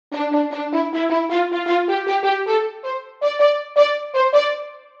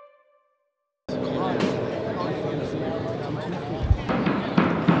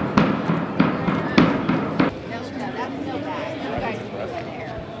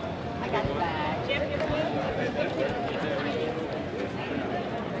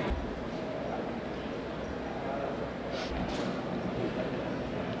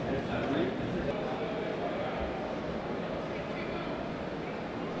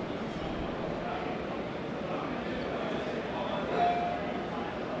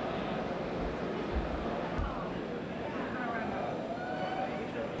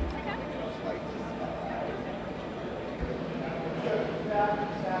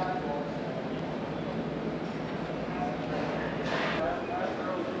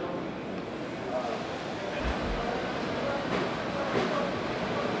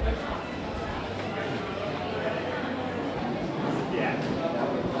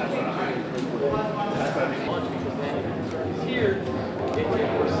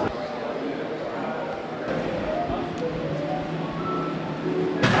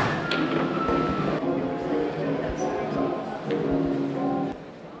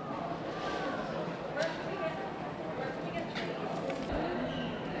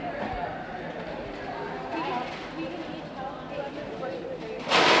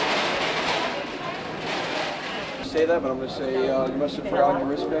Say that, but I'm going to say you must have forgotten your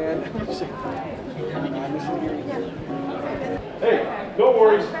wristband. Hey, no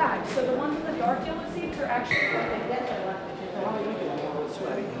worries. So the ones in the dark yellow seats are actually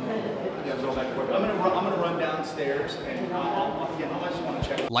I'm gonna run downstairs and I just want to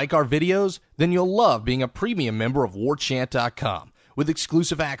check. Like our videos? Then you'll love being a premium member of Warchant.com with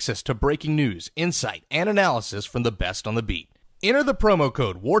exclusive access to breaking news, insight, and analysis from the best on the beat. Enter the promo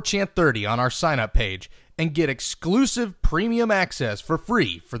code WARCHANT30 on our sign-up page and get exclusive premium access for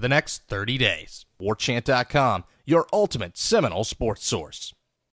free for the next 30 days. Warchant.com, your ultimate Seminole sports source.